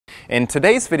In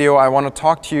today's video, I want to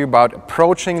talk to you about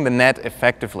approaching the net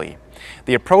effectively.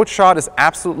 The approach shot is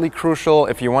absolutely crucial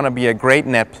if you want to be a great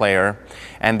net player.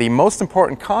 And the most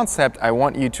important concept I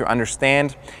want you to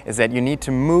understand is that you need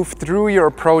to move through your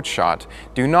approach shot.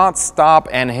 Do not stop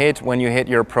and hit when you hit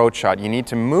your approach shot. You need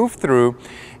to move through,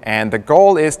 and the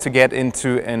goal is to get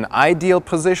into an ideal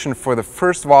position for the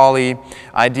first volley,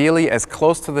 ideally as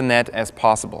close to the net as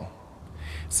possible.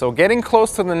 So getting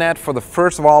close to the net for the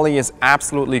first volley is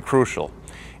absolutely crucial.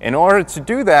 In order to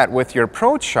do that with your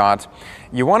approach shot,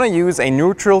 you want to use a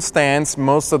neutral stance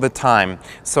most of the time.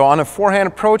 So on a forehand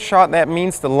approach shot, that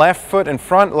means the left foot in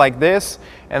front like this,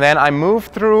 and then I move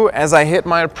through as I hit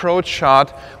my approach shot,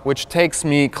 which takes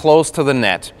me close to the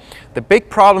net. The big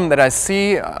problem that I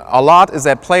see a lot is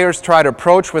that players try to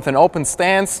approach with an open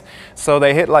stance, so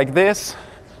they hit like this,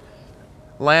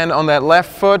 land on that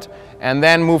left foot, and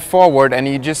then move forward, and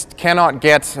you just cannot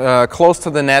get close to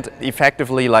the net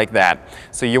effectively like that.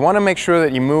 So you want to make sure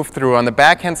that you move through. On the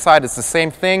backhand side, it's the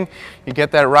same thing. You get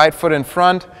that right foot in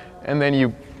front, and then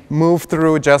you move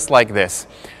through just like this.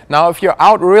 Now, if you're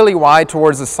out really wide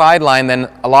towards the sideline,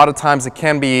 then a lot of times it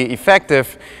can be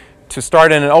effective to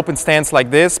start in an open stance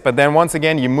like this, but then once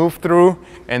again, you move through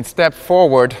and step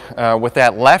forward with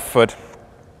that left foot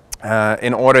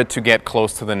in order to get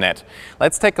close to the net.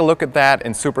 Let's take a look at that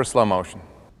in super slow motion.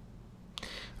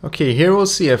 Okay, here we'll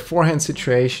see a forehand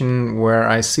situation where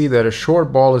I see that a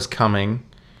short ball is coming,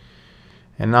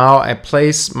 and now I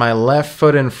place my left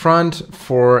foot in front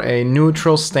for a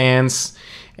neutral stance,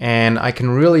 and I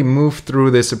can really move through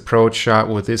this approach shot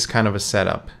with this kind of a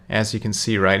setup, as you can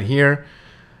see right here.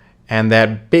 And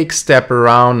that big step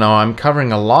around, now I'm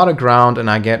covering a lot of ground and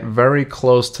I get very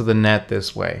close to the net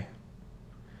this way.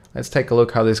 Let's take a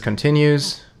look how this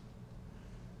continues.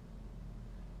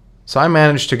 So I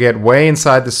managed to get way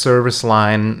inside the service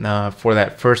line for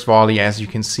that first volley, as you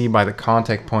can see by the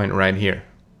contact point right here.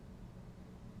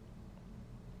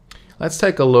 Let's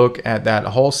take a look at that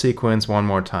whole sequence one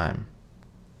more time.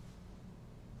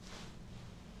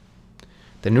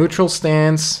 The neutral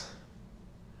stance.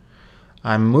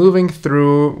 I'm moving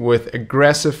through with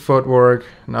aggressive footwork.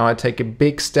 Now I take a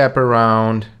big step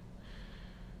around.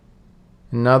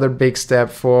 Another big step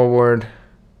forward,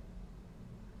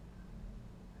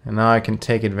 and now I can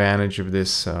take advantage of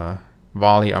this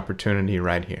volley opportunity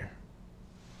right here.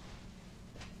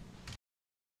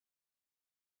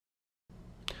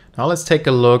 Now let's take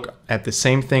a look at the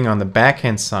same thing on the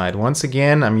backhand side. Once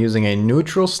again, I'm using a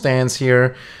neutral stance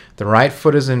here. The right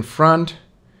foot is in front,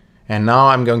 and now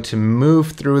I'm going to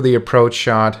move through the approach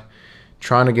shot,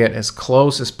 trying to get as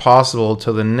close as possible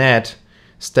to the net.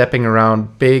 Stepping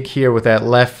around big here with that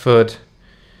left foot,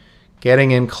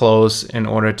 getting in close in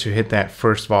order to hit that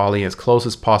first volley as close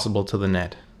as possible to the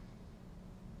net.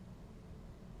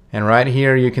 And right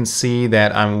here you can see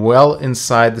that I'm well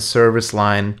inside the service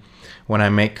line when I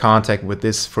make contact with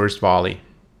this first volley.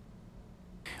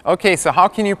 Okay, so how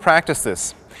can you practice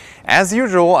this? As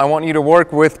usual, I want you to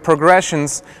work with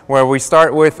progressions where we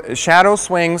start with shadow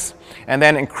swings and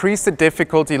then increase the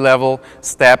difficulty level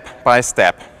step by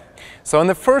step. So in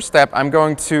the first step, I'm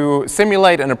going to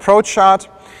simulate an approach shot,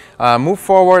 move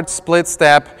forward, split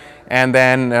step, and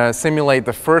then simulate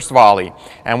the first volley.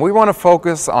 And we want to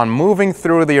focus on moving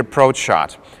through the approach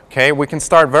shot. Okay, we can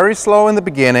start very slow in the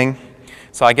beginning.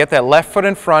 So I get that left foot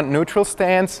in front, neutral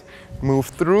stance, move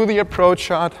through the approach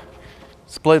shot,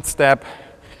 split step,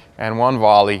 and one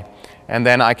volley. And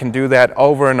then I can do that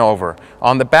over and over.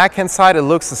 On the backhand side, it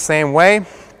looks the same way.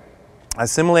 I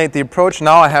simulate the approach.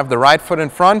 Now I have the right foot in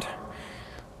front.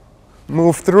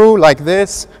 Move through like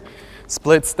this,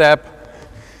 split step,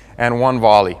 and one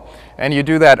volley. And you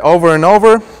do that over and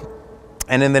over.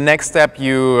 And in the next step,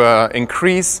 you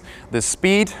increase the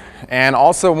speed. And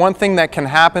also one thing that can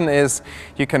happen is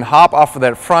you can hop off of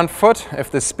that front foot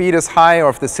if the speed is high or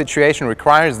if the situation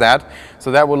requires that.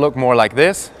 So that will look more like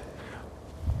this.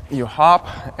 You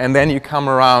hop, and then you come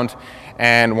around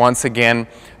and once again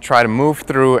try to move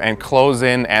through and close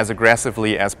in as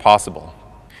aggressively as possible.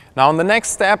 Now in the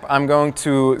next step, I'm going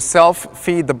to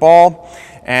self-feed the ball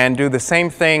and do the same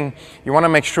thing. You want to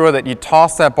make sure that you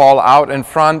toss that ball out in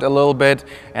front a little bit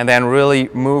and then really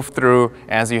move through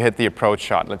as you hit the approach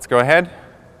shot. Let's go ahead.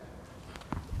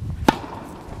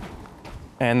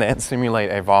 And then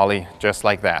simulate a volley just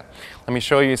like that. Let me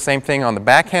show you the same thing on the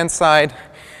backhand side.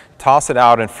 Toss it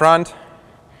out in front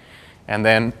and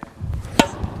then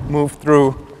move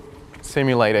through,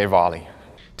 simulate a volley.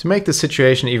 To make the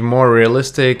situation even more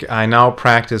realistic, I now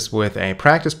practice with a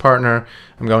practice partner.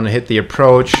 I'm going to hit the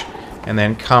approach and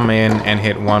then come in and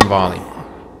hit one volley.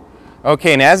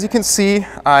 Okay, and as you can see,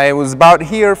 I was about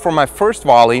here for my first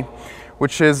volley,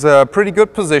 which is a pretty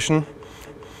good position,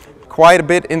 quite a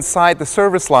bit inside the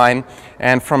service line,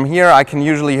 and from here I can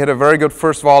usually hit a very good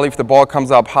first volley. If the ball comes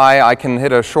up high, I can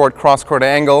hit a short cross-court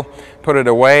angle, put it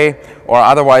away, or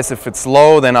otherwise if it's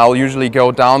low, then I'll usually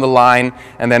go down the line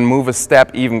and then move a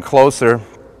step even closer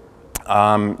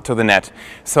to the net.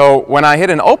 So when I hit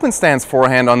an open stance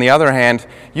forehand, on the other hand,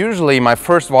 usually my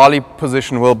first volley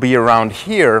position will be around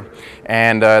here,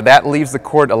 and that leaves the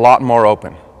court a lot more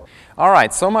open.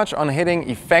 Alright, so much on hitting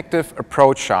effective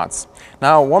approach shots.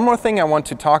 Now, one more thing I want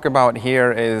to talk about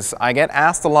here is I get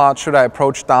asked a lot, should I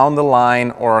approach down the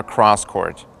line or across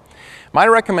court? My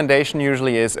recommendation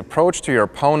usually is approach to your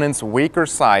opponent's weaker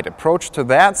side. Approach to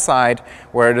that side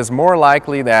where it is more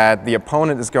likely that the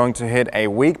opponent is going to hit a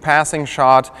weak passing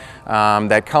shot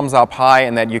that comes up high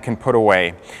and that you can put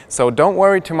away. So don't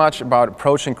worry too much about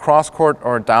approaching cross court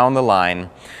or down the line.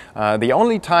 The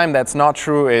only time that's not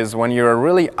true is when you're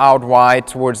really out wide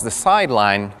towards the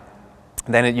sideline.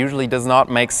 Then it usually does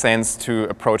not make sense to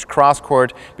approach cross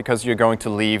court because you're going to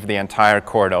leave the entire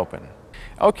court open.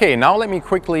 Okay, now let me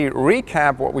quickly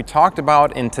recap what we talked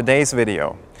about in today's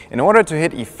video. In order to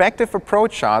hit effective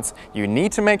approach shots, you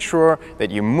need to make sure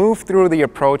that you move through the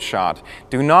approach shot.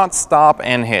 Do not stop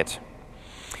and hit.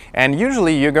 And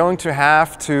usually you're going to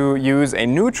have to use a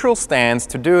neutral stance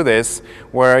to do this,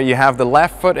 where you have the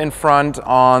left foot in front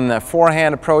on a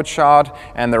forehand approach shot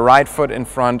and the right foot in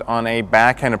front on a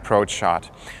backhand approach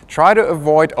shot. Try to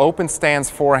avoid open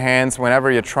stance forehands whenever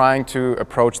you're trying to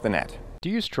approach the net. Do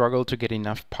you struggle to get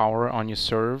enough power on your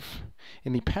serve?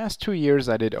 In the past 2 years,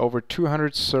 I did over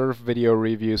 200 serve video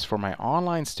reviews for my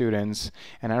online students,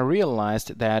 and I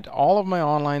realized that all of my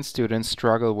online students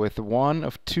struggle with one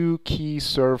of two key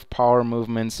serve power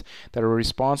movements that are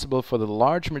responsible for the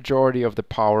large majority of the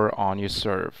power on your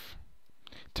serve.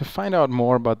 To find out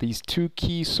more about these two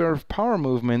key serve power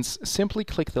movements, simply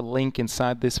click the link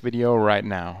inside this video right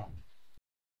now.